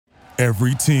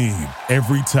Every team,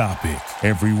 every topic,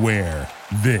 everywhere.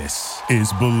 This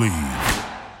is Believe.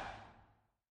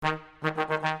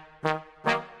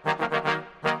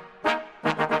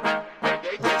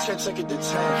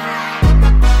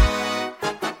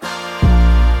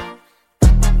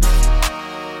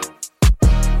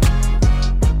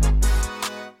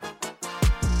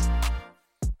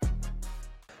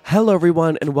 Hello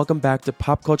everyone, and welcome back to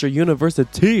Pop Culture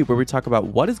University, where we talk about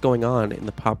what is going on in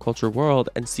the pop culture world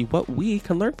and see what we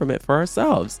can learn from it for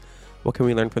ourselves. What can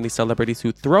we learn from these celebrities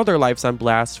who throw their lives on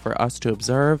blast for us to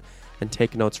observe and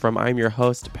take notes from? I'm your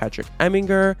host, Patrick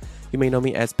Eminger. You may know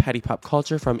me as Patty Pop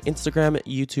Culture from Instagram,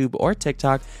 YouTube, or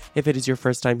TikTok. If it is your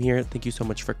first time here, thank you so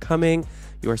much for coming.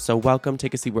 You are so welcome.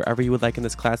 Take a seat wherever you would like in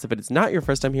this class. If it is not your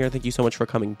first time here, thank you so much for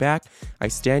coming back. I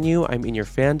stan you. I'm in your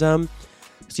fandom.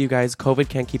 So you guys, COVID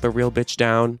can't keep a real bitch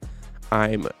down.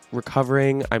 I'm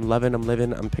recovering. I'm loving. I'm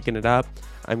living. I'm picking it up.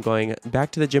 I'm going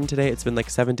back to the gym today. It's been like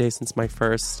 7 days since my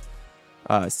first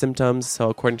symptoms. So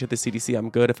according to the CDC, I'm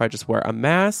good if I just wear a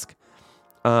mask.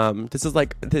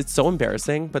 It's so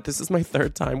embarrassing, but this is my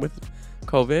third time with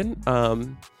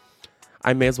COVID.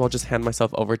 I may as well just hand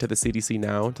myself over to the CDC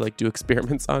now to do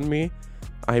experiments on me.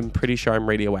 I'm pretty sure I'm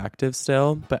radioactive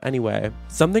still. But anyway,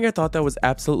 something I thought that was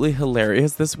absolutely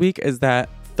hilarious this week is that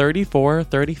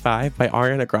 3435 by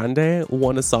Ariana Grande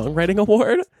won a songwriting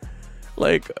award.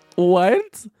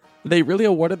 What? They really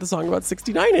awarded the song about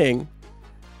 69ing.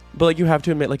 But you have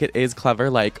to admit, it is clever.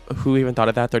 Who even thought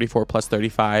of that? 34 plus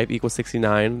 35 equals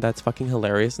 69. That's fucking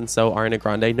hilarious. And so Ariana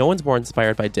Grande, no one's more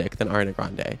inspired by dick than Ariana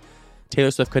Grande. Taylor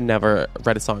Swift could never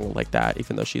write a song like that,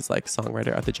 even though she's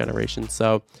songwriter of the generation.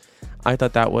 So I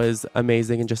thought that was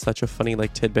amazing and just such a funny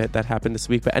tidbit that happened this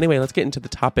week. But anyway, let's get into the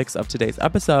topics of today's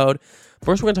episode.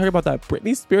 First, we're going to talk about that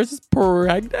Britney Spears is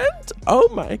pregnant. Oh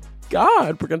my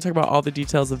God. We're going to talk about all the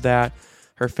details of that,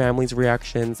 her family's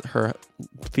reactions, her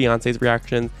fiance's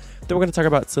reactions. Then we're going to talk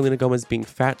about Selena Gomez being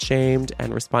fat shamed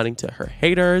and responding to her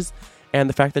haters, and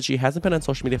the fact that she hasn't been on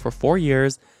social media for 4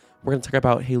 years. We're going to talk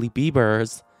about Hailey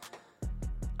Bieber's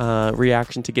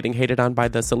reaction to getting hated on by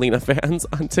the Selena fans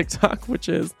on TikTok, which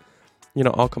is,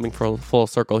 all coming full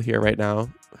circle here right now.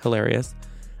 Hilarious.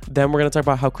 Then we're going to talk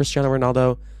about how Cristiano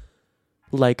Ronaldo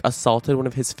assaulted one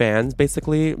of his fans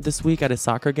basically this week at a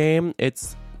soccer game.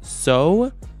 It's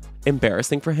so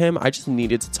embarrassing for him. I just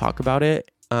needed to talk about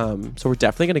it. So we're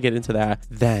definitely going to get into that.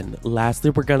 Then lastly,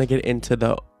 we're going to get into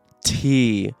the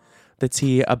tea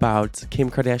about Kim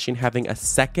Kardashian having a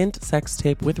second sex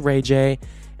tape with Ray J,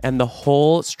 and the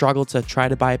whole struggle to try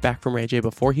to buy it back from Ray J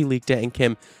before he leaked it, and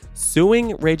Kim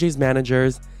suing Ray J's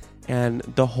managers, and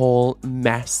the whole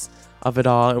mess of it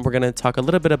all. And we're going to talk a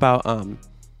little bit about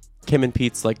Kim and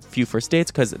Pete's few first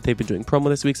dates, because they've been doing promo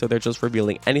this week, so they're just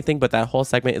revealing anything. But that whole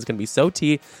segment is going to be so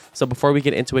tea. So before we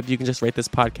get into it, if you can just rate this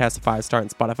podcast 5-star on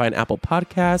Spotify and Apple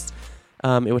Podcasts.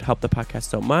 It would help the podcast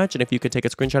so much. And if you could take a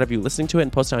screenshot of you listening to it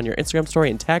and post it on your Instagram story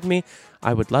and tag me,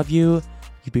 I would love you.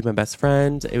 You'd be my best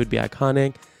friend. It would be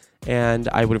iconic. And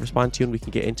I would respond to you, and we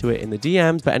can get into it in the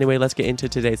DMs. But anyway, let's get into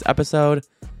today's episode.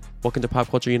 Welcome to Pop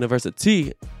Culture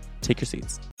University. Take your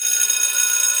seats.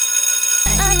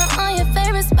 I know all your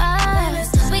favorite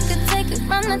spots. We could take it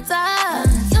from the top.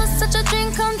 You're such a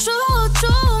dream come true.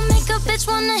 Make a bitch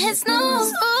wanna hit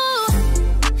snooze. Ooh.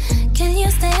 Can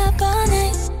you stay up all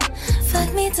night?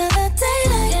 Fuck me till the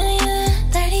daylight.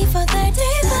 30 for 35.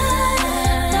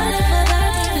 30 for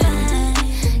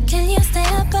 35. Can you stay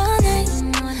up all night?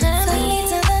 Fuck me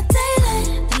till the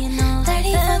daylight.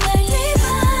 30 for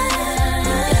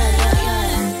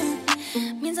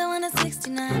 35. Means I want a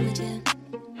 69 with you.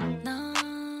 No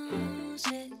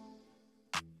shit.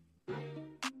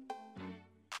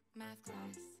 Math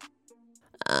class.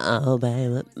 Oh,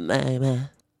 baby.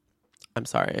 I'm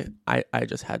sorry. I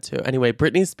just had to. Anyway,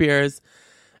 Britney Spears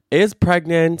is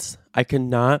pregnant. I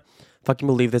cannot fucking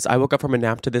believe this. I woke up from a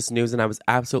nap to this news, and I was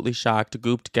absolutely shocked,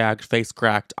 gooped, gagged, face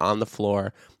cracked on the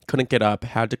floor. Couldn't get up.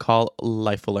 Had to call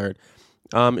Life Alert.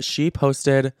 She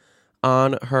posted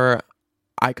on her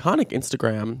iconic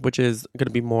Instagram, which is going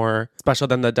to be more special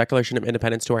than the Declaration of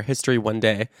Independence to our history one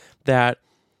day, that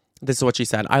this is what she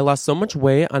said. I lost so much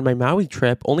weight on my Maui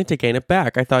trip only to gain it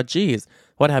back. I thought, geez,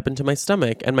 what happened to my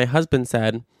stomach? And my husband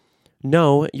said,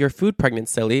 no, you're food pregnant,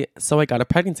 silly. So I got a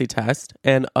pregnancy test,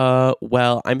 and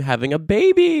well, I'm having a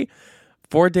baby.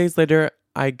 4 days later,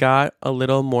 I got a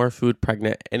little more food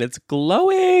pregnant, and it's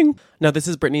glowing. Now, this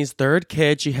is Britney's third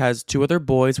kid. She has 2 other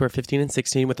boys who are 15 and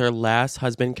 16 with her last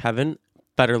husband, Kevin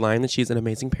Federline, that she's an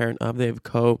amazing parent of. They have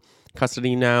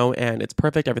co-custody now, and it's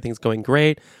perfect. Everything's going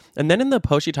great. And then in the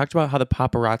post, she talked about how the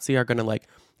paparazzi are going to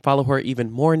follow her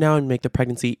even more now and make the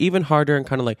pregnancy even harder and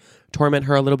kind of like torment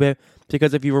her a little bit.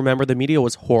 Because if you remember, the media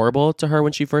was horrible to her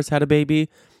when she first had a baby.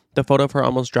 The photo of her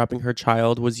almost dropping her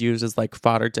child was used as like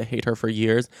fodder to hate her for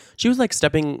years. She was like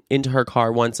stepping into her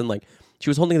car once and like she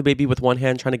was holding the baby with one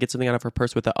hand, trying to get something out of her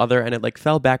purse with the other, and it like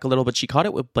fell back a little, but she caught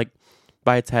it with like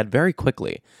by its head very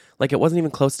quickly. Like it wasn't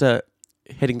even close to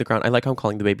hitting the ground. I like how I'm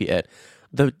calling the baby it.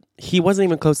 He wasn't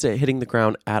even close to hitting the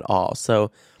ground at all.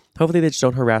 So hopefully they just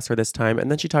don't harass her this time.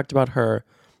 And then she talked about her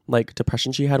like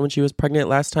depression she had when she was pregnant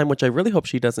last time, which I really hope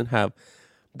she doesn't have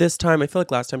this time. I feel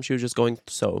like last time she was just going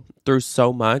through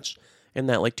so much in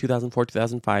that like 2004,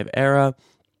 2005 era.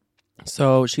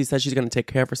 So she said she's going to take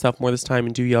care of herself more this time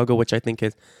and do yoga, which I think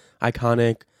is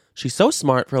iconic. She's so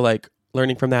smart for like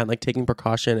learning from that and like taking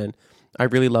precaution. And I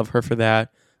really love her for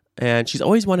that. And she's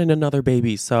always wanted another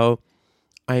baby. So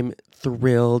I'm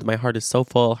thrilled. My heart is so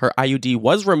full. Her IUD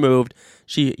was removed.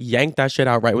 She yanked that shit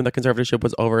out right when the conservatorship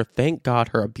was over. Thank God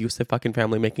her abusive fucking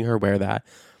family making her wear that.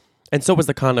 And so was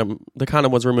the condom. The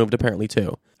condom was removed apparently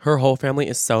too. Her whole family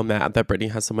is so mad that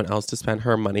Britney has someone else to spend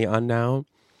her money on now.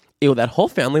 Ew, that whole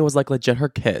family was like legit her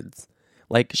kids.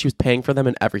 Like she was paying for them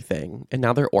and everything. And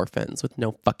now they're orphans with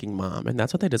no fucking mom. And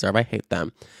that's what they deserve. I hate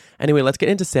them. Anyway, let's get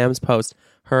into Sam's post.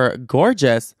 Her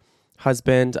gorgeous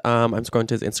husband, I'm scrolling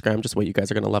to his Instagram. Just wait, you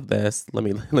guys are going to love this. Let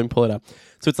me pull it up.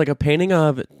 So it's like a painting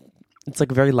of, it's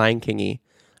like very Lion King-y,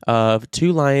 of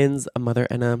two lions, a mother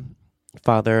and a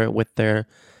father with their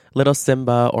little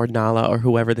Simba or Nala or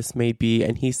whoever this may be.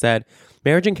 And he said,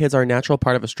 marriage and kids are a natural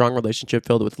part of a strong relationship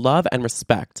filled with love and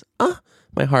respect.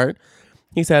 My heart.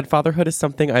 He said, fatherhood is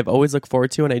something I've always looked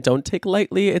forward to and I don't take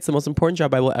lightly. It's the most important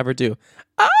job I will ever do.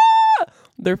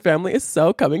 Their family is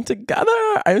so coming together.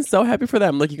 I'm so happy for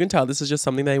them. Like you can tell this is just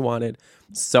something they wanted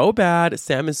so bad.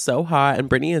 Sam is so hot and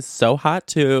Britney is so hot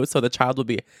too. So the child will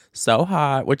be so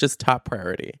hot, which is top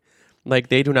priority. Like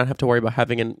they do not have to worry about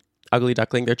having an ugly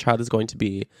duckling. Their child is going to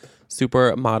be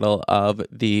supermodel of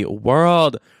the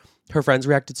world. Her friends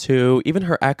reacted too. Even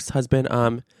her ex-husband,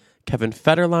 Kevin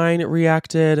Federline,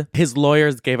 reacted. His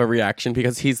lawyers gave a reaction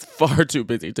because he's far too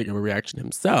busy to give a reaction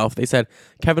himself. They said,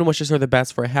 Kevin wishes her the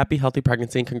best for a happy, healthy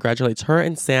pregnancy and congratulates her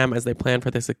and Sam as they plan for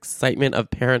this excitement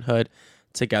of parenthood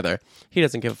together. He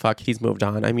doesn't give a fuck. He's moved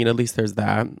on. I mean, at least there's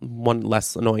that. One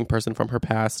less annoying person from her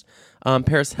past.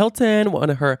 Paris Hilton,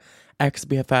 one of her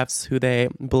ex-BFFs who they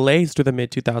blazed through the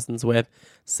mid-2000s with,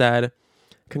 said,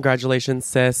 congratulations,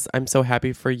 sis. I'm so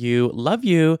happy for you. Love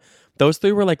you. Those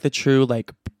three were like the true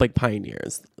like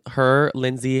pioneers. Her,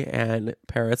 Lindsay, and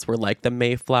Paris were like the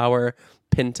Mayflower,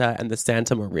 Pinta, and the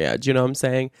Santa Maria. Do you know what I'm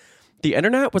saying? The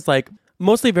internet was like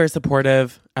mostly very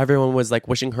supportive. Everyone was like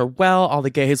wishing her well. All the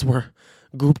gays were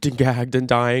gooped and gagged and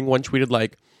dying. One tweeted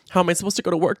like, how am I supposed to go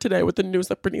to work today with the news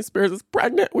that Britney Spears is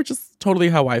pregnant? Which is totally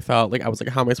how I felt. Like I was like,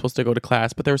 how am I supposed to go to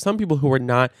class? But there were some people who were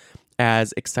not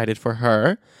as excited for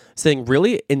her, saying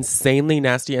really insanely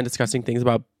nasty and disgusting things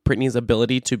about Britney's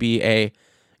ability to be a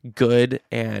good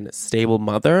and stable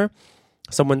mother.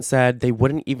 Someone said they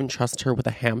wouldn't even trust her with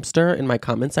a hamster in my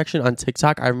comment section on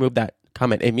TikTok. I removed that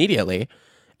comment immediately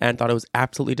and thought it was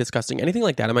absolutely disgusting. Anything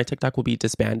like that on my TikTok will be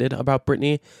disbanded about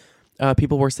Britney.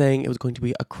 People were saying it was going to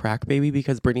be a crack baby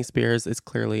because Britney Spears is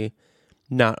clearly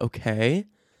not okay.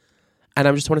 And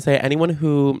I just want to say anyone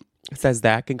who says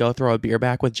that can go throw a beer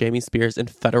back with Jamie Spears in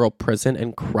federal prison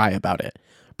and cry about it.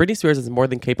 Britney Spears is more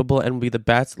than capable and will be the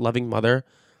best loving mother,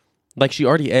 like she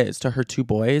already is, to her two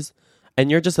boys. And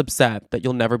you're just upset that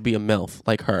you'll never be a MILF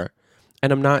like her.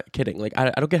 And I'm not kidding. Like,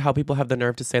 I don't get how people have the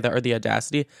nerve to say that or the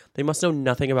audacity. They must know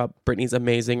nothing about Britney's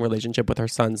amazing relationship with her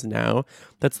sons now.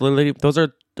 That's literally, those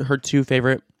are her two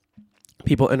favorite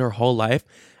people in her whole life.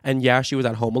 And yeah, she was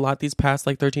at home a lot these past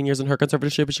like 13 years in her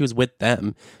conservatorship, but she was with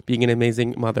them, being an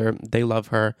amazing mother. They love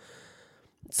her.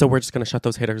 So we're just going to shut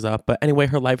those haters up. But anyway,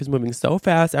 her life is moving so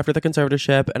fast after the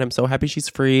conservatorship, and I'm so happy she's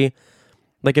free.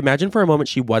 Like, imagine for a moment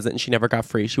she wasn't and she never got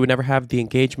free. She would never have the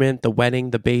engagement, the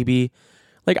wedding, the baby.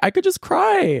 Like, I could just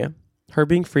cry. Her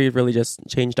being free really just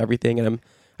changed everything. And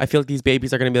I feel like these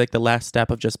babies are going to be like the last step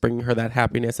of just bringing her that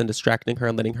happiness and distracting her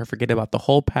and letting her forget about the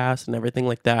whole past and everything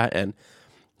like that. And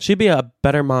she'd be a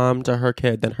better mom to her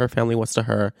kid than her family was to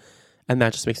her. And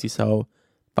that just makes me so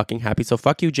fucking happy. So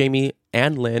fuck you, Jamie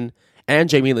and Lynn and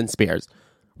Jamie Lynn Spears.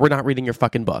 We're not reading your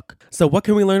fucking book. So what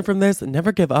can we learn from this?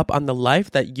 Never give up on the life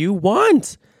that you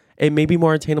want. It may be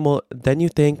more attainable than you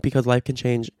think because life can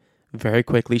change very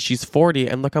quickly. She's 40,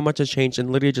 and look how much has changed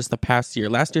in literally just the past year.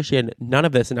 Last year, she had none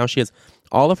of this, and now she has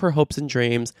all of her hopes and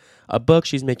dreams, a book,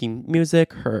 she's making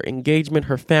music, her engagement,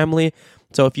 her family.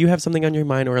 So if you have something on your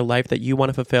mind or a life that you want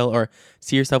to fulfill or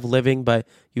see yourself living, but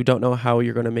you don't know how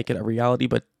you're going to make it a reality,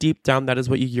 but deep down, that is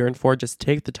what you yearn for, just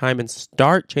take the time and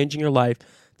start changing your life.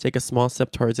 Take a small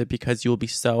step towards it, because you will be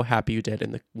so happy you did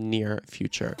in the near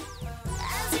future.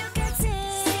 As you can see,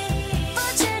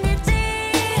 fortunately,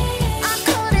 I'm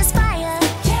cold as fire.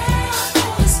 Yeah, I'm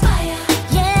cold as fire.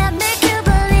 Yeah, make you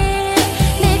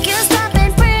believe, make you stop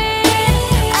and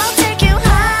breathe. I'll take you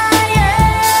higher.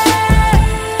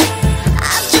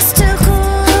 I'm just too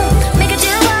cool, make it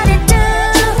do what it do.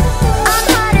 I'm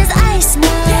hot as ice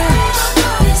now. Yeah, I'm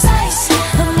hot as ice.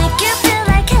 I'll make you feel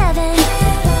like heaven.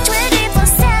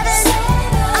 24/7.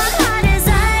 I'm hot as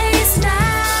ice now.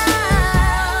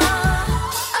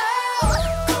 Oh,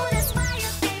 cold as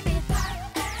fire, baby.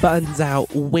 Buns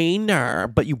out wiener,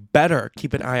 but you better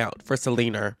keep an eye out for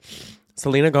Selena.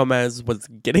 Selena Gomez was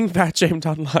getting fat shamed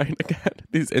online again.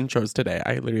 These intros today,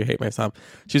 I literally hate myself.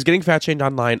 She was getting fat shamed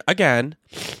online again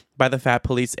by the fat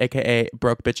police, aka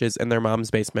broke bitches in their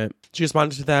mom's basement. She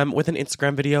responded to them with an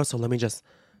Instagram video, so let me just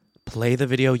play the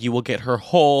video. You will get her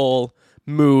whole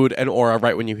mood and aura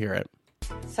right when you hear it.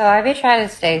 So I be trying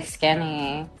to stay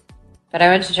skinny, but I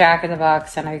went to Jack in the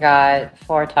Box and I got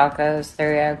 4 tacos,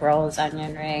 3 egg rolls,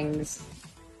 onion rings,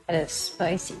 and a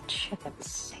spicy chicken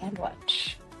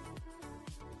sandwich.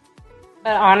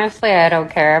 But honestly, I don't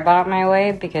care about my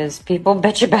weight because people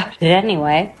bitch about it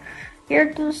anyway.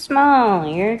 You're too small,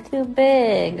 you're too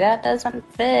big, that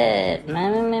doesn't fit,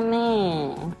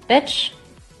 meh. Bitch,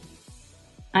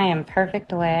 I am perfect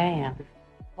the way I am.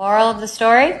 Moral of the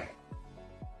story?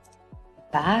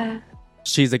 Bye.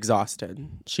 She's exhausted.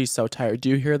 She's so tired. Do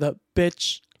you hear that,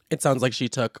 bitch? It sounds like she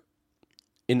took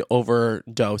an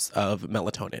overdose of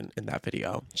melatonin in that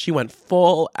video. She went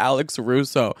full Alex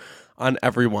Russo on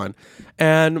everyone.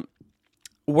 And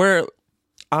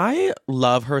I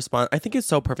love her response. I think it's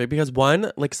so perfect because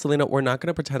one, like Selena, we're not going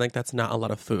to pretend like that's not a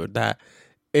lot of food. That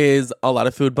is a lot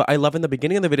of food. But I love in the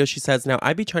beginning of the video, she says, now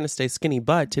I be trying to stay skinny,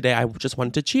 but today I just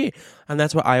wanted to cheat. And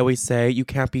that's what I always say. You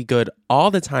can't be good all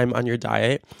the time on your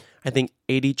diet. I think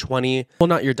 80-20, well,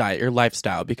 not your diet, your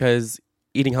lifestyle, because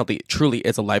eating healthy truly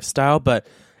is a lifestyle, but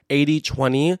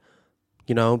 80-20,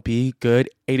 you know, be good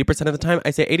 80% of the time.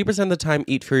 I say 80% of the time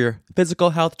eat for your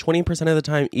physical health, 20% of the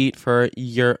time eat for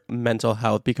your mental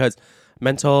health, because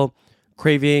mental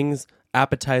cravings,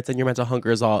 appetites, and your mental hunger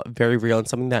is all very real and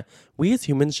something that we as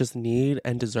humans just need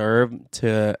and deserve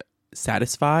to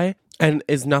satisfy, and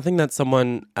is nothing that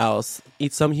someone else,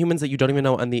 some humans that you don't even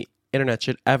know on the internet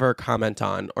should ever comment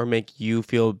on or make you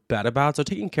feel bad about. So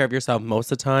taking care of yourself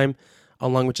most of the time,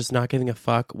 along with just not giving a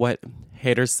fuck what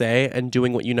haters say and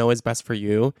doing what you know is best for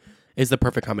you, is the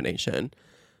perfect combination.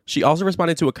 She also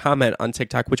responded to a comment on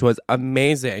TikTok, which was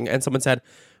amazing. And someone said,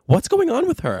 what's going on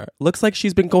with her? Looks like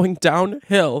she's been going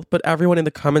downhill, but everyone in the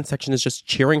comment section is just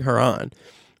cheering her on.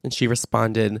 And she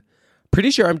responded, pretty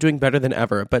sure I'm doing better than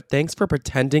ever, but thanks for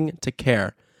pretending to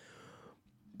care.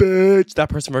 Bitch, that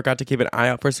person forgot to keep an eye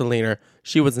out for Selena.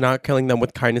 She was not killing them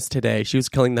with kindness today. She was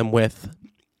killing them with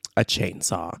a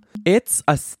chainsaw. It's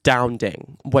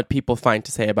astounding what people find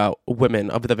to say about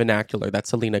women of the vernacular that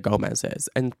Selena Gomez is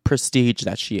and prestige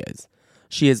that she is.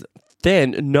 She is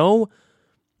thin,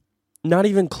 not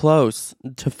even close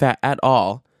to fat at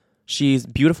all. She's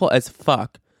beautiful as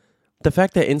fuck. The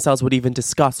fact that incels would even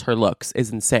discuss her looks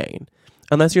is insane.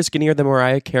 Unless you're skinnier than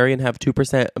Mariah Carey and have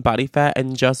 2% body fat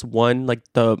and just won like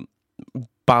the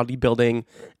bodybuilding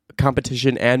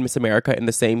competition and Miss America in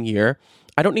the same year,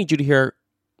 I don't need to hear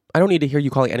you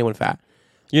calling anyone fat.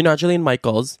 You're not Jillian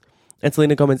Michaels, and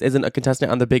Selena Gomez isn't a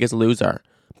contestant on The Biggest Loser,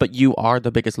 but you are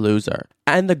the biggest loser.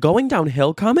 And the going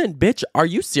downhill comment, bitch, are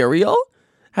you serial?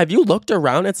 Have you looked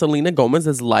around at Selena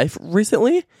Gomez's life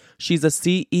recently? She's a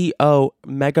CEO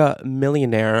mega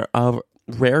millionaire of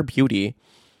Rare Beauty.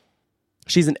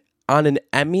 She's on an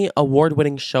Emmy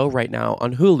award-winning show right now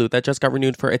on Hulu that just got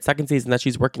renewed for its second season that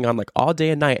she's working on like all day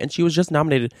and night. And she was just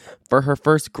nominated for her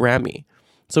first Grammy.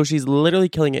 So she's literally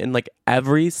killing it in like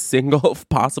every single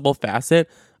possible facet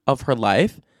of her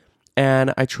life.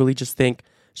 And I truly just think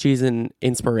she's an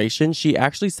inspiration. She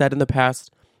actually said in the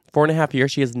past 4.5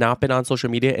 years, she has not been on social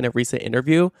media in a recent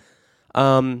interview.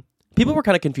 People were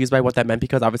kind of confused by what that meant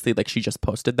because obviously like she just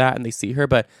posted that and they see her.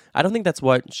 But I don't think that's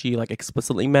what she like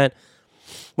explicitly meant.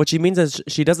 What she means is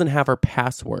she doesn't have her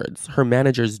passwords. Her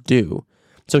managers do.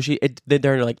 So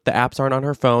they're like the apps aren't on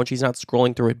her phone. She's not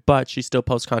scrolling through it, but she still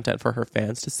posts content for her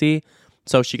fans to see.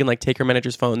 So she can like take her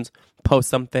manager's phones, post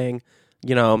something,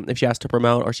 you know, if she has to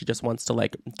promote or she just wants to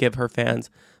like give her fans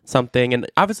something. And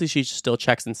obviously she still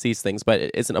checks and sees things, but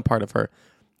it isn't a part of her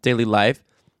daily life,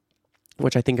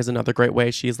 which I think is another great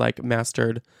way she's like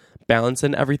mastered balance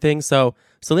and everything. So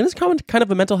Selena's kind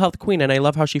of a mental health queen, and I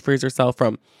love how she frees herself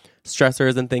from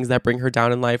stressors and things that bring her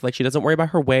down in life. Like, she doesn't worry about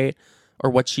her weight or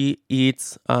what she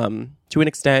eats to an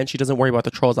extent. She doesn't worry about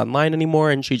the trolls online anymore,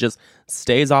 and she just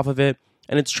stays off of it.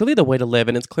 And it's truly the way to live,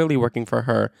 and it's clearly working for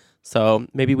her. So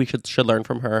maybe we should learn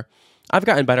from her. I've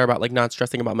gotten better about like not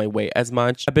stressing about my weight as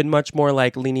much. I've been much more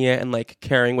like lenient and like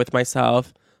caring with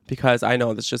myself, because I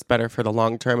know that's just better for the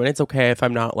long term. And it's okay if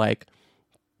I'm not like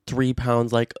 3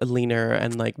 pounds like leaner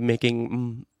and like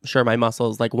making sure my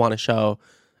muscles like want to show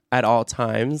at all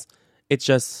times. It's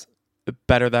just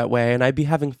better that way, and I'd be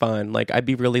having fun. Like, I'd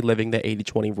be really living the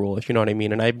 80-20 rule, if you know what I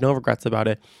mean. And I have no regrets about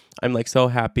it. I'm like so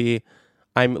happy.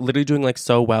 I'm literally doing like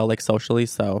so well, like socially.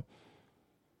 So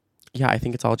yeah, I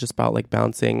think it's all just about like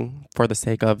balancing for the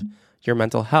sake of your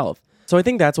mental health. So I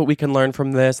think that's what we can learn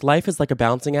from this. Life is like a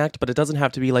balancing act, but it doesn't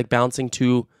have to be like balancing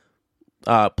two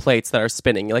plates that are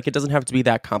spinning. Like, it doesn't have to be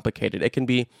that complicated. It can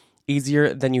be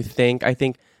easier than you think. I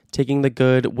think taking the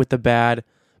good with the bad,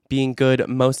 being good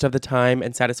most of the time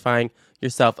and satisfying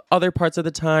yourself other parts of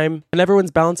the time. And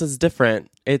everyone's balance is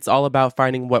different. It's all about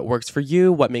finding what works for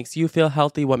you, what makes you feel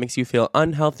healthy, what makes you feel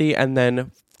unhealthy, and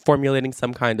then formulating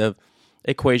some kind of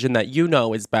equation that you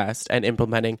know is best and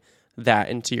implementing that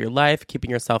into your life, keeping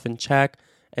yourself in check,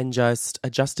 and just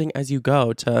adjusting as you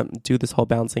go to do this whole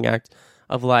balancing act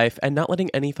of life and not letting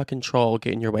any fucking troll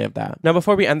get in your way of that. Now,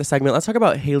 before we end the segment, let's talk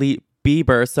about Hailey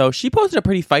Bieber. So she posted a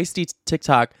pretty feisty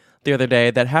TikTok the other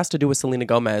day that has to do with Selena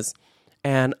Gomez,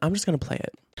 and I'm just going to play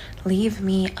it. Leave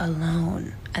me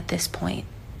alone at this point.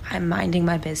 I'm minding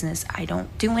my business. I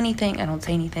don't do anything. I don't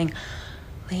say anything.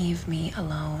 Leave me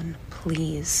alone,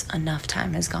 please. Enough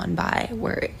time has gone by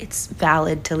where it's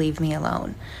valid to leave me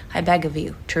alone. I beg of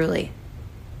you, truly.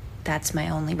 That's my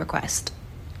only request.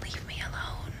 Leave me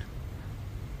alone.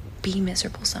 Be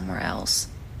miserable somewhere else,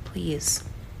 please.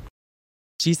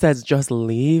 She says, just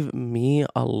leave me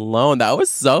alone. That was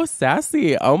so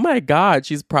sassy. Oh my God.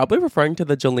 She's probably referring to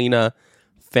the Jelena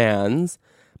fans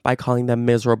by calling them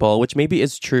miserable, which maybe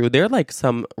is true. There are like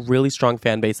some really strong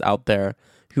fan base out there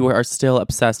who are still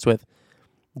obsessed with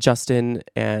Justin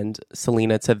and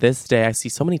Selena to this day. I see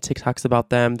so many TikToks about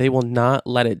them. They will not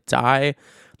let it die.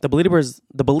 The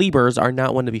Beliebers are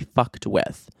not one to be fucked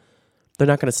with. They're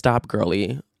not going to stop,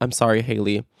 girly. I'm sorry,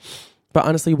 Hailey. But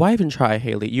honestly, why even try,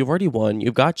 Hailey? You've already won.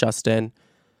 You've got Justin.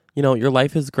 You know, your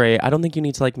life is great. I don't think you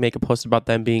need to like make a post about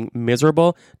them being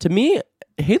miserable. To me,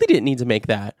 Hailey didn't need to make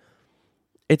that.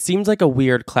 It seems like a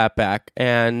weird clapback,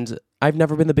 and I've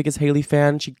never been the biggest Hailey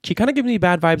fan. She kind of gives me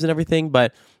bad vibes and everything,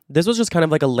 but this was just kind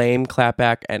of like a lame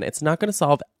clapback, and it's not going to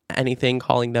solve anything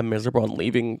calling them miserable and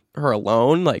leaving her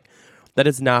alone. Like, that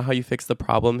is not how you fix the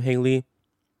problem, Hailey.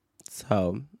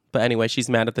 So, but anyway, she's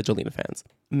mad at the Jelena fans.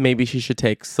 Maybe she should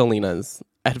take Selena's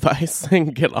advice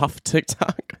and get off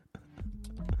TikTok.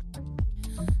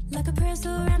 Like a prayer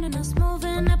surrounding us,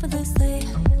 moving effortlessly.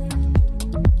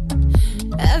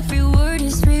 Every word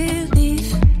is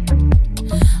relief.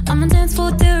 I'm on dance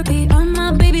for therapy, all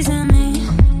my babies and me.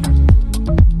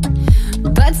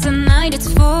 But tonight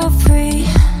it's for free.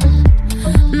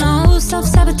 No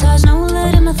self-sabotage, no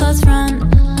letting my thoughts run.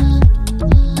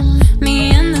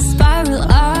 Me and the spiral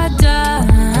are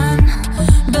done.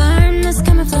 Burn this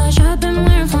camouflage I've been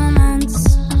wearing for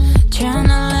months. Trying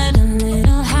to let a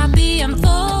little happy I'm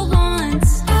for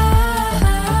once.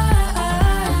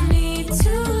 I need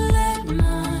to let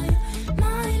my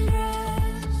mind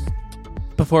rest.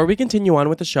 Before we continue on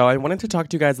with the show, I wanted to talk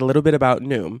to you guys a little bit about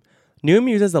Noom. Noom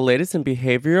uses the latest in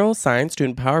behavioral science to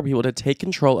empower people to take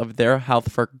control of their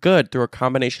health for good through a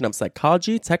combination of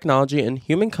psychology, technology, and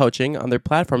human coaching on their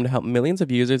platform to help millions of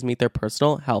users meet their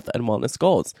personal health and wellness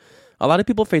goals. A lot of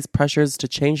people face pressures to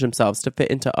change themselves to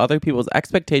fit into other people's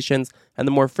expectations, and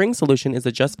the more freeing solution is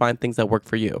to just find things that work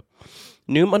for you.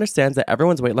 Noom understands that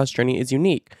everyone's weight loss journey is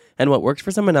unique, and what works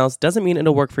for someone else doesn't mean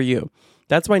it'll work for you.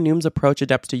 That's why Noom's approach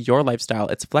adapts to your lifestyle.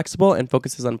 It's flexible and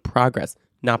focuses on progress,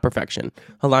 not perfection,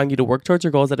 allowing you to work towards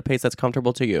your goals at a pace that's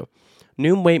comfortable to you.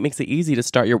 Noom Weight makes it easy to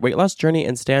start your weight loss journey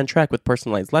and stay on track with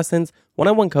personalized lessons,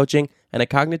 one-on-one coaching, and a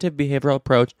cognitive behavioral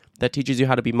approach that teaches you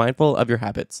how to be mindful of your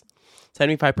habits.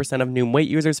 75% of Noom Weight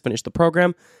users finish the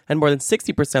program, and more than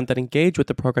 60% that engage with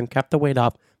the program kept the weight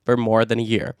off for more than a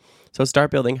year. So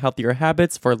start building healthier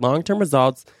habits for long-term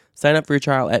results. Sign up for your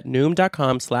trial at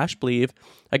Noom.com/Believe.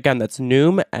 Again, that's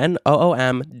Noom,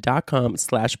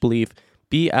 Noom.com/Believe.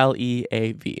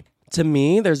 BLEAV. To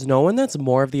me, there's no one that's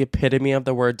more of the epitome of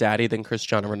the word daddy than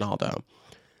Cristiano Ronaldo.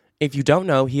 If you don't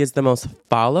know, he is the most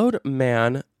followed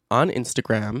man on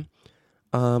Instagram.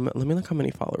 Let me look how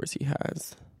many followers he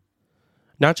has.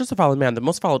 Not just a followed man, the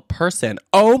most followed person.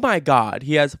 Oh my God.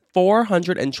 He has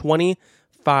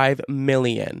 425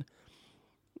 million.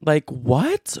 Like,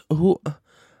 what?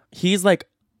 He's like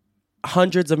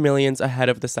hundreds of millions ahead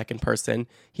of the second person.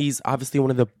 He's obviously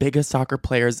one of the biggest soccer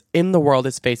players in the world.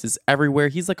 His face is everywhere.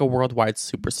 He's like a worldwide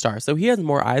superstar. So he has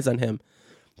more eyes on him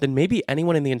than maybe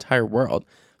anyone in the entire world.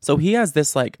 So he has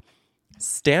this like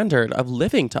standard of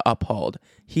living to uphold.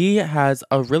 He has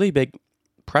a really big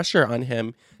pressure on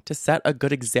him to set a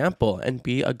good example and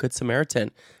be a good Samaritan.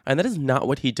 And that is not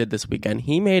what he did this weekend.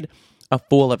 He made a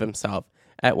fool of himself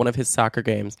at one of his soccer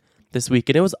games this week,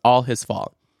 and it was all his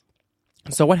fault.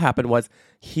 So what happened was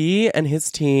he and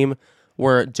his team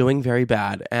were doing very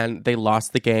bad, and they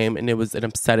lost the game, and it was an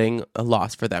upsetting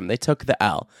loss for them. They took the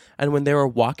L. And when they were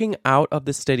walking out of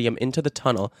the stadium into the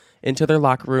tunnel, into their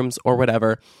locker rooms or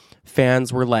whatever,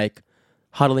 fans were like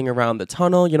huddling around the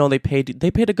tunnel. You know, they paid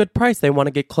a good price. They want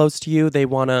to get close to you.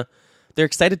 They're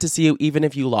excited to see you even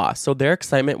if you lost. So their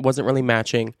excitement wasn't really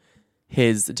matching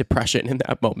his depression in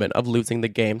that moment of losing the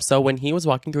game. So when he was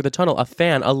walking through the tunnel, a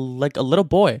fan, a little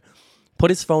boy, put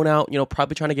his phone out, you know,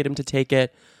 probably trying to get him to take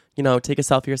it, you know, take a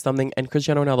selfie or something. And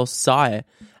Cristiano Ronaldo saw it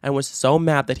and was so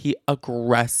mad that he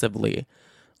aggressively,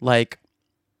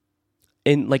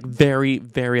 very,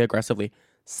 very aggressively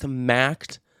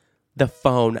smacked the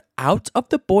phone out of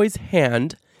the boy's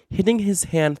hand, hitting his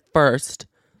hand first,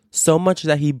 so much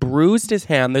that he bruised his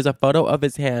hand. There's a photo of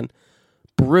his hand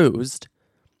bruised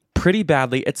pretty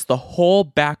badly. It's the whole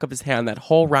back of his hand. That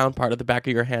whole round part of the back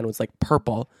of your hand was like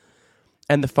purple.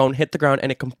 And the phone hit the ground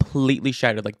and it completely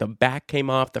shattered. Like the back came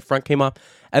off, the front came off.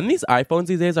 And these iPhones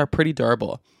these days are pretty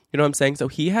durable. You know what I'm saying? So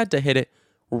he had to hit it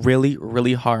really,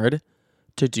 really hard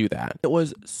to do that. It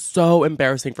was so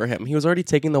embarrassing for him. He was already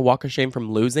taking the walk of shame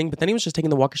from losing, but then he was just taking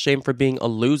the walk of shame for being a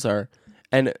loser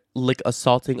and like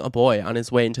assaulting a boy on his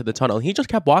way into the tunnel. He just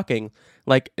kept walking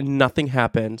like nothing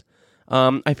happened.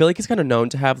 I feel like he's kind of known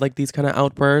to have like these kind of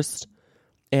outbursts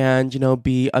and, you know,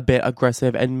 be a bit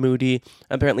aggressive and moody.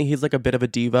 Apparently he's like a bit of a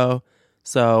divo.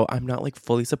 So I'm not like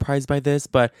fully surprised by this,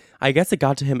 but I guess it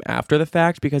got to him after the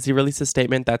fact because he released a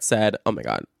statement that said, oh my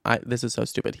God, this is so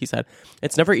stupid. He said,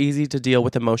 it's never easy to deal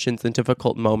with emotions in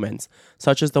difficult moments,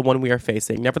 such as the one we are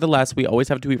facing. Nevertheless, we always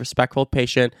have to be respectful,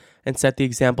 patient, and set the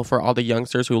example for all the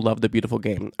youngsters who love the beautiful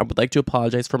game. I would like to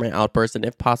apologize for my outburst, and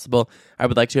if possible, I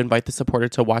would like to invite the supporter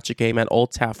to watch a game at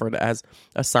Old Trafford as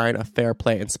a sign of fair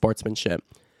play and sportsmanship.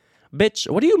 Bitch,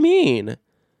 what do you mean?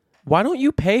 Why don't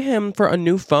you pay him for a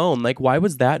new phone? Like, why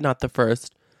was that not the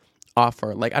first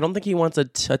offer? Like, I don't think he wants a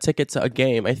ticket to a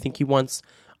game. I think he wants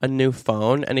a new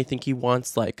phone, and I think he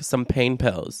wants, like, some pain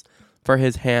pills for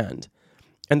his hand.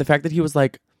 And the fact that he was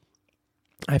like,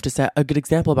 I have to set a good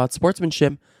example about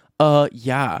sportsmanship.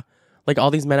 Yeah. Like, all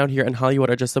these men out here in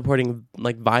Hollywood are just supporting,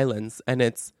 like, violence, and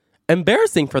it's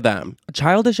embarrassing for them.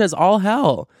 Childish as all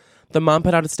hell. The mom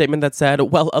put out a statement that said,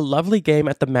 well, a lovely game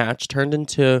at the match turned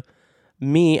into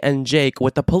me and Jake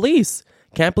with the police.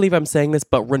 Can't believe I'm saying this,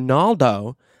 but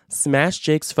Ronaldo smashed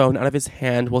Jake's phone out of his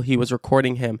hand while he was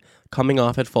recording him coming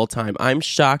off at full time. I'm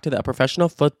shocked that professional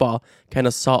football can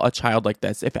assault a child like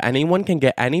this. If anyone can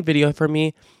get any video from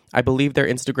me, I believe their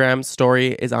Instagram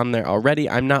story is on there already.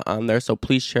 I'm not on there, so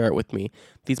please share it with me.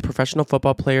 These professional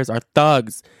football players are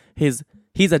thugs. He's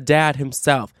a dad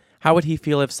himself. How would he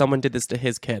feel if someone did this to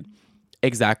his kid?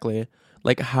 Exactly.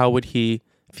 Like, how would he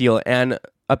feel? And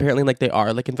apparently, like, they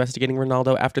are, like, investigating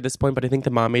Ronaldo after this point, but I think the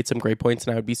mom made some great points,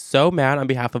 and I would be so mad on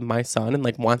behalf of my son and,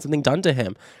 like, want something done to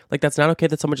him. Like, that's not okay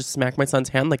that someone just smacked my son's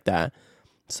hand like that.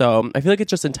 So, I feel like it's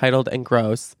just entitled and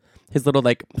gross. His little,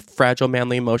 like, fragile,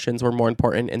 manly emotions were more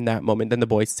important in that moment than the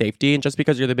boy's safety, and just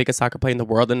because you're the biggest soccer player in the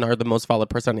world and are the most followed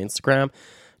person on Instagram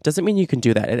doesn't mean you can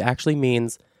do that. It actually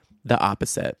means the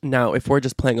opposite. Now, if we're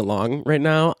just playing along right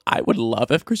now, I would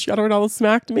love if Cristiano Ronaldo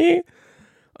smacked me.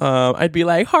 I'd be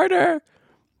like, harder.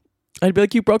 I'd be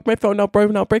like, you broke my phone, now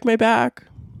break my back.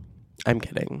 I'm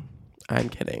kidding.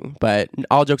 But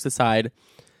all jokes aside,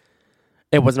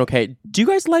 it wasn't okay. Do you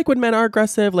guys like when men are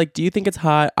aggressive? Like, do you think it's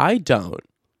hot? I don't.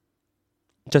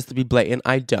 Just to be blatant,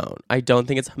 I don't. I don't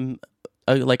think it's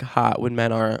like hot when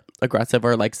men are aggressive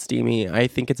or like steamy. I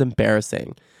think it's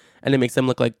embarrassing. And it makes them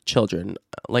look like children.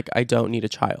 Like, I don't need a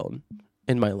child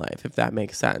in my life, if that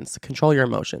makes sense. Control your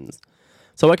emotions.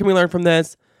 So what can we learn from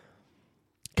this?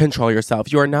 Control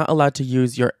yourself. You are not allowed to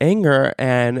use your anger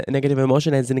and negative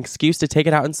emotion as an excuse to take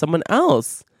it out on someone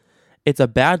else. It's a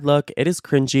bad look. It is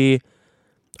cringy.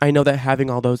 I know that having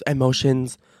all those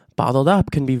emotions bottled up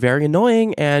can be very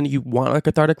annoying and you want a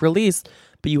cathartic release,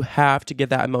 but you have to get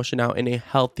that emotion out in a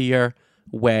healthier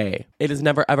way. It is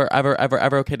never, ever, ever, ever,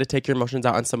 ever okay to take your emotions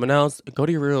out on someone else. Go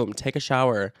to your room, take a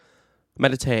shower,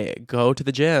 meditate, go to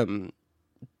the gym,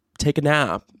 take a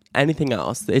nap, anything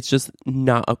else. It's just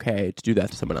not okay to do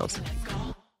that to someone else.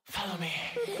 Follow me.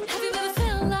 Have you ever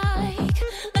felt like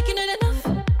you're not enough?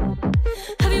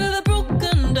 Have you ever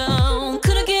broken down?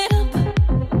 Couldn't get up?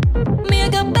 Me, I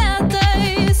got bad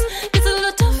days. It's a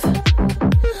little tough,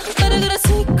 but I got a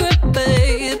secret,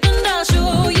 babe, and I'll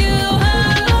show you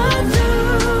how I do.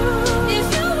 If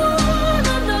you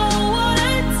wanna know what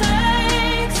it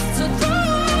takes to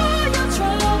throw your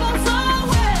troubles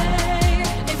away,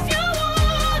 if you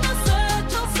wanna set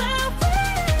yourself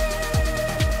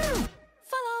free,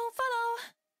 follow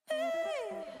me.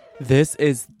 This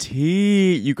is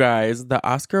tea, you guys. The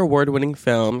Oscar award-winning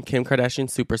film, Kim Kardashian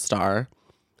Superstar,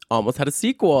 almost had a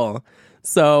sequel.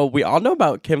 So we all know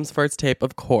about Kim's first tape,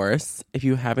 of course. If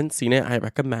you haven't seen it, I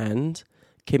recommend.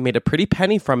 Kim made a pretty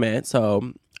penny from it,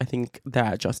 so I think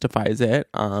that justifies it.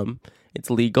 It's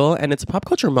legal, and it's a pop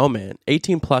culture moment.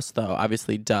 18 plus, though,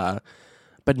 obviously, duh.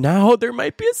 But now there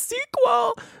might be a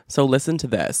sequel. So listen to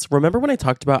this. Remember when I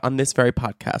talked about on this very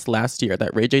podcast last year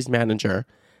that Ray J's manager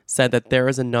said that there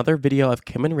is another video of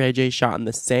Kim and Ray J shot on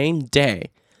the same day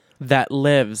that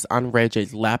lives on Ray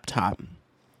J's laptop?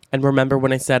 And remember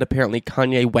when I said apparently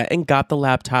Kanye went and got the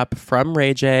laptop from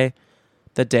Ray J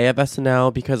the day of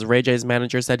SNL because Ray J's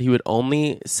manager said he would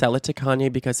only sell it to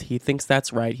Kanye because he thinks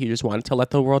that's right. He just wanted to let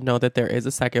the world know that there is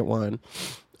a second one.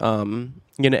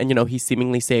 He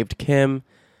seemingly saved Kim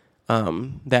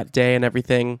that day and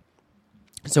everything.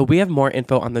 So we have more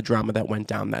info on the drama that went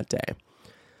down that day.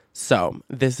 So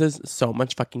this is so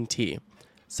much fucking tea.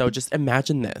 So just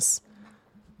imagine this.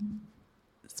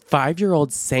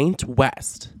 5-year-old Saint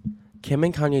West, Kim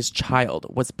and Kanye's child,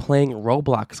 was playing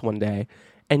Roblox one day,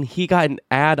 and he got an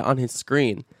ad on his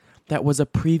screen that was a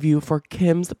preview for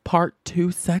Kim's Part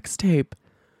 2 sex tape.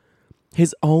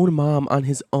 His own mom on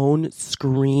his own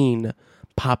screen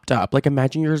popped up. Like,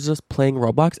 imagine you're just playing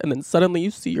Roblox, and then suddenly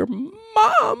you see your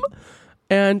mom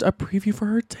and a preview for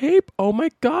her tape. Oh my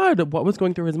God. What was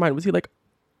going through his mind? Was he like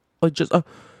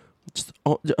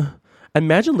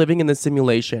imagine living in the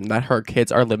simulation that her kids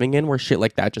are living in where shit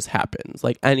like that just happens.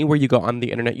 Like anywhere you go on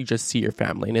the internet, you just see your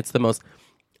family and it's the most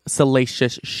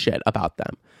salacious shit about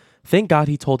them. Thank God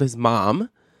he told his mom,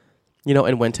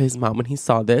 and went to his mom when he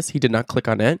saw this. He did not click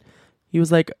on it. He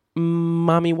was like,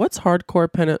 Mommy, what's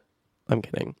hardcore pen? I'm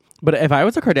kidding. But if I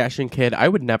was a Kardashian kid, I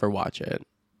would never watch it.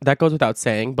 That goes without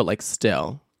saying, but like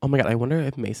still. Oh my God, I wonder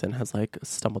if Mason has like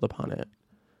stumbled upon it.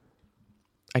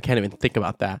 I can't even think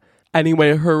about that.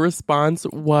 Anyway, her response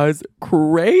was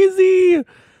crazy.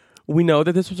 We know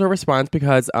that this was her response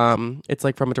because it's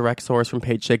like from a direct source from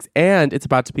Page Six, and it's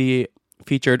about to be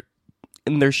featured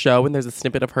in their show, and there's a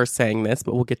snippet of her saying this,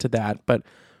 but we'll get to that. But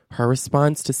her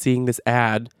response to seeing this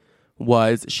ad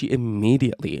was she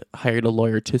immediately hired a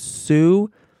lawyer to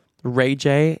sue Ray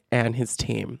J and his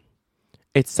team.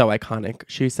 It's so iconic.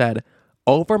 She said,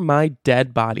 "Over my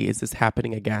dead body is this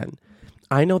happening again.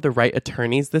 I know the right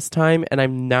attorneys this time, and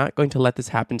I'm not going to let this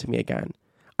happen to me again.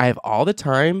 I have all the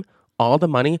time, all the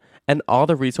money, and all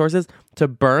the resources to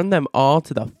burn them all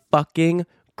to the fucking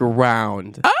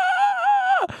ground."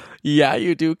 Ah! Yeah,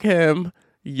 you do, Kim.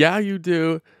 Yeah, you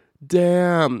do.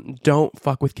 Damn. Don't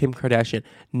fuck with Kim Kardashian.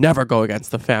 Never go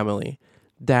against the family.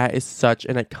 That is such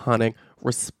an iconic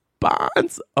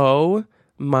response. Oh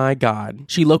my God.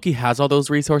 She low-key has all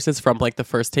those resources from like the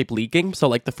first tape leaking. So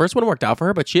like the first one worked out for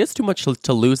her, but she has too much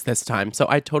to lose this time. So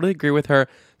I totally agree with her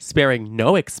sparing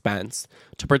no expense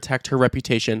to protect her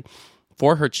reputation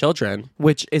for her children,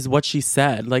 which is what she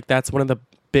said. Like that's one of the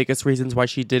biggest reasons why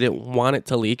she didn't want it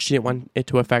to leak. She didn't want it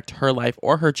to affect her life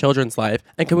or her children's life.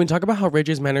 And can we talk about how Ray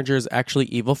J's manager is actually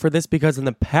evil for this? Because in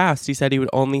the past, he said he would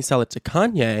only sell it to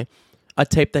Kanye. A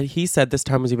tape that he said this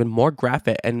time was even more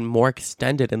graphic and more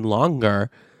extended and longer.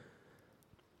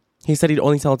 He said he'd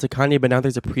only sell it to Kanye, but now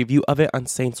there's a preview of it on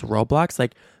Saint's Roblox.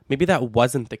 Like, maybe that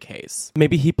wasn't the case.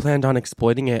 Maybe he planned on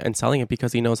exploiting it and selling it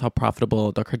because he knows how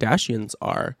profitable the Kardashians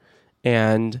are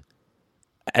and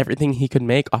everything he could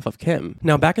make off of Kim.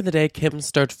 Now, back in the day, Kim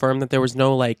stood firm that there was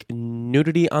no, like,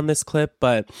 nudity on this clip,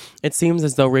 but it seems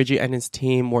as though Ray J and his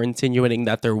team were insinuating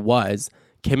that there was.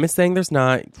 Kim is saying there's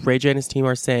not. Ray J and his team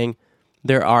are saying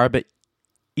there are, but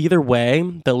either way,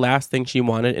 the last thing she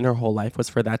wanted in her whole life was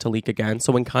for that to leak again.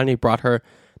 So when Kanye brought her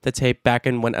the tape back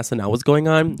in when SNL was going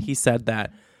on, he said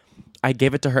that I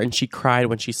gave it to her and she cried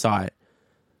when she saw it.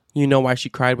 You know why she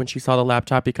cried when she saw the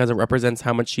laptop? Because it represents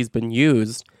how much she's been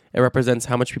used. It represents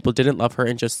how much people didn't love her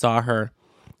and just saw her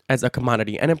as a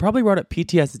commodity. And it probably brought up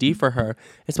PTSD for her,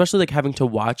 especially like having to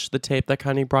watch the tape that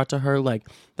Kanye brought to her. Like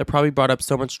that probably brought up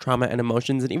so much trauma and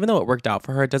emotions. And even though it worked out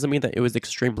for her, it doesn't mean that it was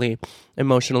extremely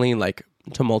emotionally like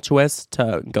tumultuous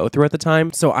to go through at the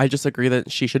time. So I just agree that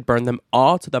she should burn them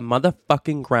all to the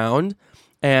motherfucking ground.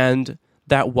 And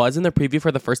that was in the preview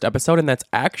for the first episode. And that's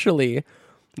actually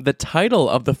the title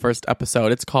of the first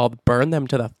episode. It's called Burn Them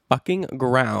to the Fucking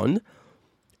Ground.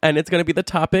 And it's going to be the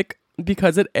topic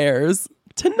because it airs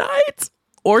tonight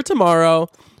or tomorrow,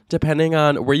 depending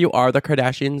on where you are. The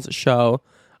Kardashians show.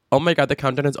 Oh my God, the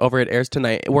countdown is over. It airs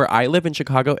tonight. Where I live in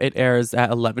Chicago, it airs at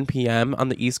 11 p.m. On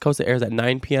the East Coast, it airs at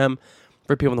 9 p.m.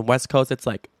 For people on the West Coast, it's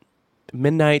like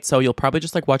midnight. So you'll probably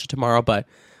just like watch it tomorrow. But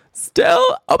still,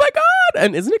 oh my God.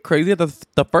 And isn't it crazy that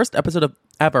the first episode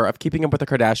ever of Keeping Up with the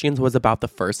Kardashians was about the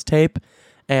first tape?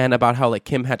 And about how like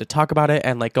Kim had to talk about it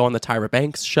and like go on the Tyra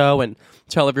Banks show and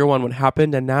tell everyone what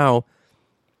happened. And now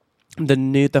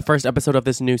the first episode of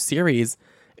this new series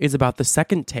is about the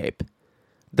second tape,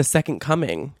 the second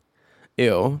coming.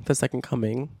 Ew, the second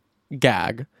coming.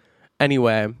 Gag.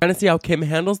 Anyway, trying to see how Kim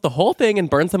handles the whole thing and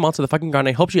burns them all to the fucking ground.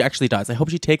 I hope she actually does. I hope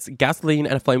she takes gasoline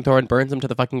and a flamethrower and burns them to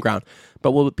the fucking ground.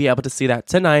 But we'll be able to see that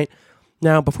tonight.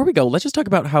 Now, before we go, let's just talk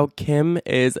about how Kim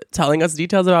is telling us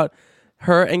details about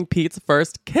her and Pete's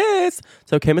first kiss.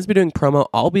 So Kim has been doing promo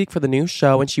all week for the new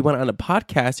show, and she went on a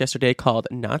podcast yesterday called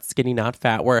Not Skinny, Not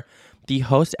Fat, where the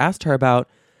host asked her about,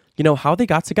 you know, how they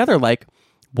got together, like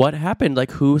what happened, like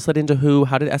who slid into who,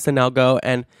 how did SNL go,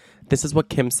 and this is what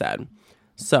Kim said.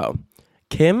 So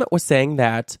Kim was saying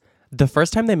that the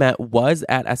first time they met was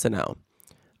at SNL.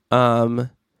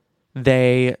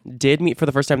 They did meet for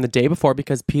the first time the day before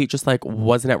because Pete just like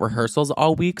wasn't at rehearsals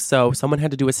all week. So someone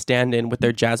had to do a stand-in with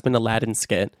their Jasmine Aladdin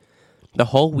skit the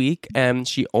whole week. And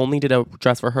she only did a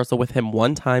dress rehearsal with him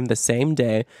one time the same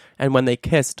day. And when they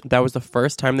kissed, that was the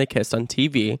first time they kissed on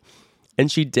TV.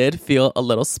 And she did feel a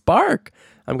little spark.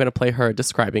 I'm going to play her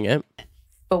describing it.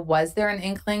 But was there an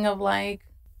inkling of like,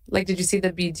 did you see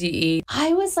the BDE?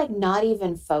 I was like not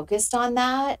even focused on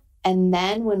that. And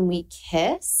then when we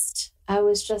kissed, I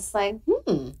was just like,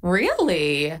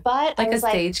 Really? But like a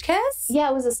stage kiss? Yeah,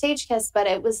 it was a stage kiss, but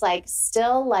it was like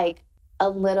still like a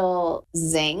little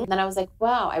zing. And then I was like,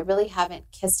 wow, I really haven't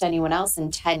kissed anyone else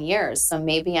in 10 years. So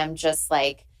maybe I'm just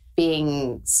like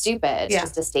being stupid. It's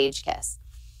just a stage kiss.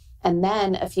 And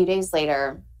then a few days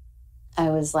later, I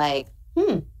was like,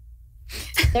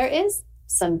 there is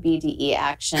some BDE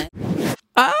action.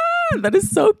 Ah, that is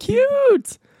so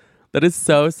cute. That is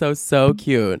so, so, so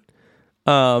cute.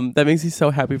 That makes me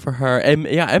so happy for her. And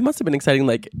yeah, it must have been exciting,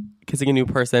 like kissing a new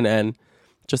person and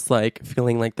just like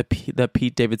feeling like the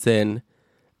Pete Davidson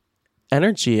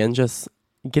energy and just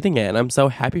getting it. And I'm so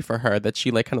happy for her that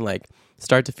she like kind of like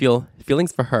started to feel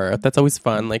feelings for her. That's always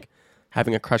fun, like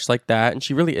having a crush like that. And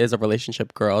she really is a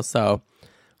relationship girl. So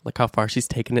look how far she's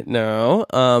taken it now.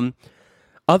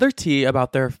 Other tea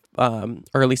about their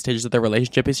early stages of their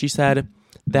relationship is she said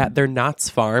that their Knott's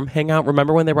Farm hangout.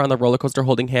 Remember when they were on the roller coaster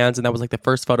holding hands and that was like the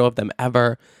first photo of them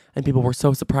ever? And people were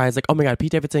so surprised, like, oh my God,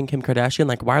 Pete Davidson and Kim Kardashian,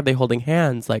 like, why are they holding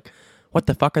hands? Like, what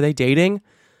the fuck, are they dating?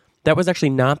 That was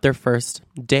actually not their first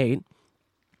date.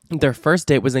 Their first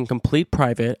date was in complete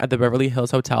private at the Beverly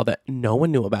Hills Hotel that no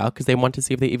one knew about because they wanted to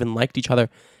see if they even liked each other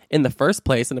in the first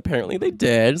place. And apparently they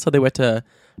did. So they went to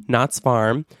Knott's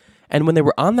Farm. And when they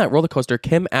were on that roller coaster,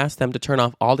 Kim asked them to turn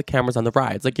off all the cameras on the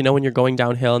rides. Like, you know, when you're going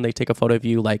downhill and they take a photo of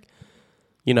you, like,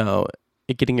 you know,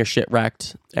 getting your shit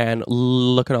wrecked and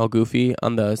looking all goofy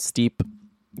on the steep,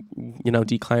 you know,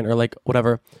 decline or like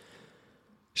whatever.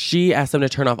 She asked them to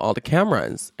turn off all the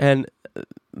cameras. And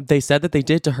they said that they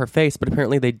did to her face, but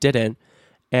apparently they didn't.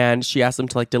 And she asked them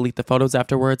to like delete the photos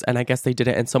afterwards. And I guess they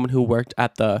didn't. And someone who worked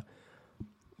at the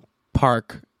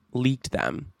park leaked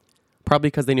them. Probably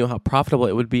because they knew how profitable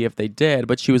it would be if they did,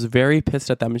 but she was very pissed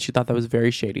at them and she thought that was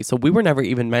very shady. So we were never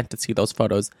even meant to see those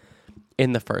photos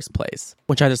in the first place,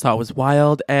 which I just thought was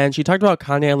wild. And she talked about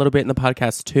Kanye a little bit in the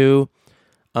podcast too.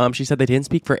 She said they didn't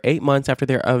speak for 8 months after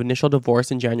their initial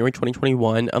divorce in January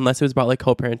 2021, unless it was about like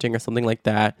co-parenting or something like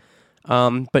that.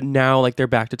 But now like they're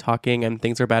back to talking and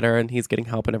things are better and he's getting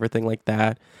help and everything like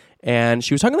that. And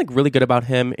she was talking like really good about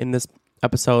him in this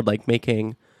episode, like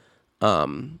making,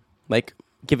 like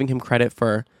giving him credit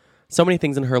for so many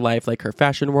things in her life, like her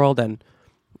fashion world and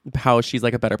how she's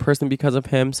like a better person because of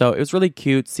him. So it was really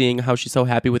cute seeing how she's so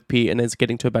happy with Pete and is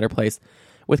getting to a better place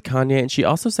with Kanye. And she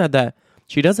also said that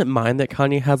she doesn't mind that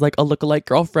Kanye has like a lookalike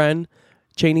girlfriend,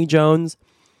 Chaney Jones.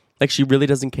 Like, she really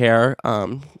doesn't care.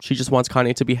 She just wants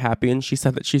Kanye to be happy. And she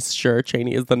said that she's sure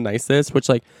Chaney is the nicest, which,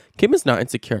 like, Kim is not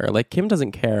insecure. Like, Kim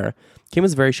doesn't care. Kim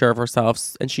is very sure of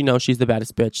herself, and she knows she's the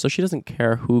baddest bitch. So she doesn't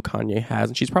care who Kanye has.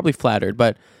 And she's probably flattered.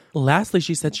 But lastly,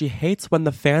 she said she hates when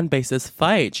the fan bases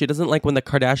fight. She doesn't like when the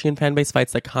Kardashian fan base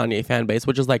fights the Kanye fan base,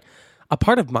 which is, like, a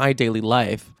part of my daily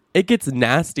life. It gets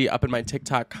nasty up in my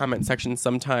TikTok comment section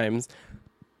sometimes.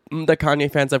 The Kanye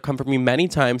fans have come for me many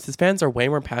times. His fans are way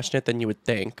more passionate than you would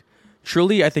think.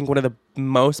 Truly, I think one of the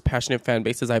most passionate fan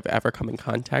bases I've ever come in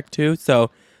contact to.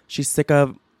 So she's sick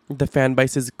of the fan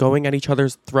bases going at each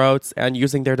other's throats and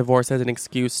using their divorce as an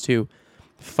excuse to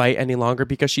fight any longer,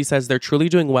 because she says they're truly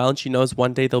doing well and she knows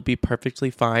one day they'll be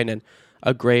perfectly fine and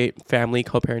a great family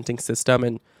co-parenting system.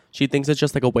 And she thinks it's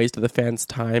just like a waste of the fans'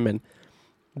 time and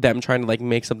them trying to like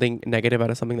make something negative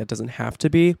out of something that doesn't have to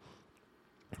be.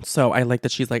 So I like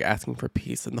that she's like asking for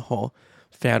peace in the whole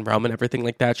fan realm and everything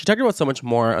like that. She talked about so much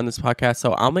more on this podcast.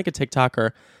 So I'll make a TikTok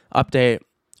or update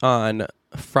on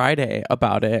Friday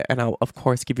about it. And I'll, of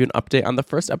course, give you an update on the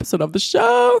first episode of the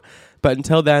show. But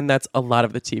until then, that's a lot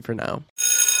of the tea for now.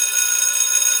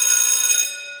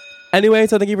 Anyway,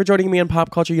 so thank you for joining me on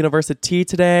Pop Culture University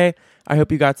today. I hope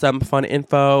you got some fun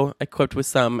info, equipped with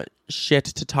some shit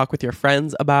to talk with your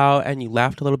friends about, and you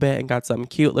laughed a little bit and got some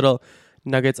cute little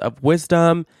nuggets of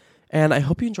wisdom. And I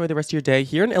hope you enjoy the rest of your day.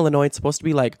 Here in Illinois, it's supposed to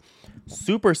be like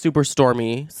super, super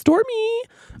stormy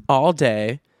all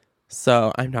day.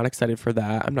 So I'm not excited for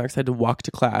that. I'm not excited to walk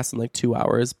to class in like 2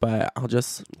 hours, but I'll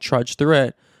just trudge through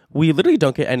it. We literally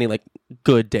don't get any like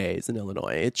good days in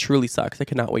Illinois. It truly sucks. I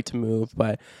cannot wait to move,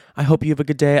 but I hope you have a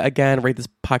good day. Again, rate this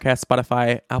podcast,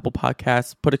 Spotify, Apple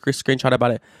Podcasts, put a screenshot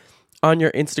about it on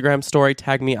your Instagram story.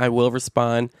 Tag me. I will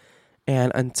respond.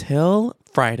 And until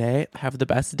Friday, have the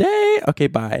best day. Okay,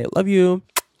 bye. Love you.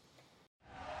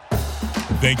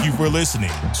 Thank you for listening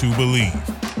to Believe.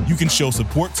 You can show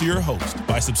support to your host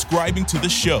by subscribing to the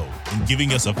show and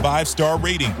giving us a 5-star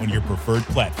rating on your preferred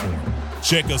platform.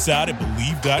 Check us out at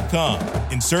Believe.com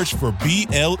and search for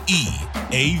BLEAV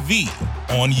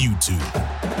on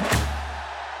YouTube.